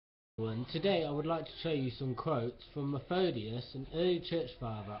And today I would like to show you some quotes from Methodius, an early church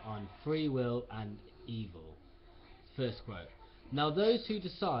father, on free will and evil. First quote: "Now those who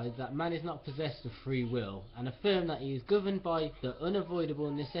decide that man is not possessed of free will, and affirm that he is governed by the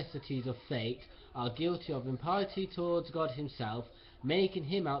unavoidable necessities of fate, are guilty of impiety towards God himself, making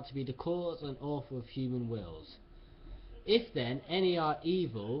him out to be the cause and author of human wills. If then any are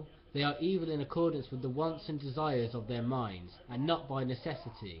evil, they are evil in accordance with the wants and desires of their minds, and not by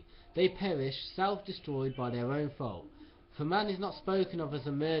necessity. They perish, self-destroyed by their own fault. For man is not spoken of as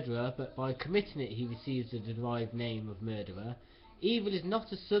a murderer, but by committing it he receives the derived name of murderer. Evil is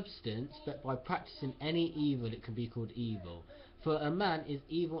not a substance, but by practicing any evil it can be called evil. For a man is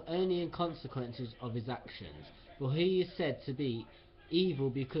evil only in consequences of his actions, for he is said to be evil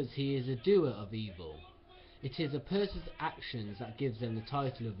because he is a doer of evil. It is a person's actions that gives them the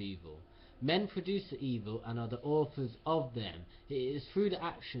title of evil. Men produce the evil and are the authors of them. It is through the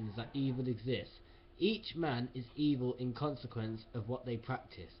actions that evil exists. Each man is evil in consequence of what they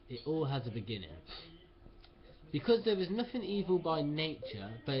practice. It all has a beginning. Because there is nothing evil by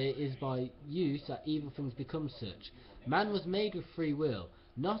nature, but it is by use that evil things become such. Man was made with free will,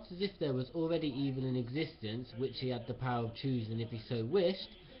 not as if there was already evil in existence, which he had the power of choosing if he so wished,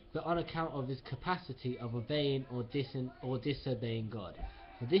 but on account of his capacity of obeying or disobeying God.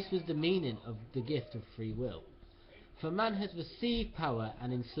 For this was the meaning of the gift of free will. For man has received power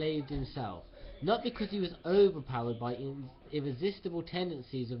and enslaved himself, not because he was overpowered by irresistible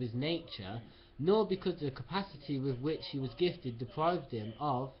tendencies of his nature, nor because the capacity with which he was gifted deprived him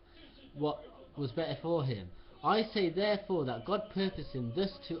of what was better for him. I say therefore that God, purposing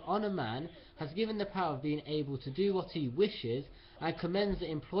thus to honour man, has given the power of being able to do what he wishes, and commends the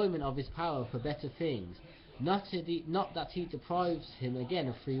employment of his power for better things. Not that he deprives him again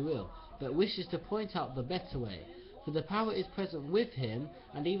of free will, but wishes to point out the better way. For the power is present with him,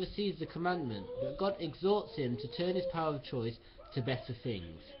 and he receives the commandment, but God exhorts him to turn his power of choice to better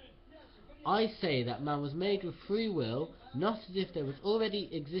things. I say that man was made with free will, not as if there was already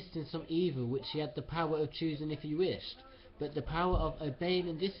existing some evil which he had the power of choosing if he wished, but the power of obeying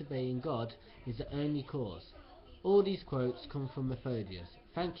and disobeying God is the only cause." All these quotes come from Methodius.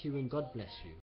 Thank you and God bless you.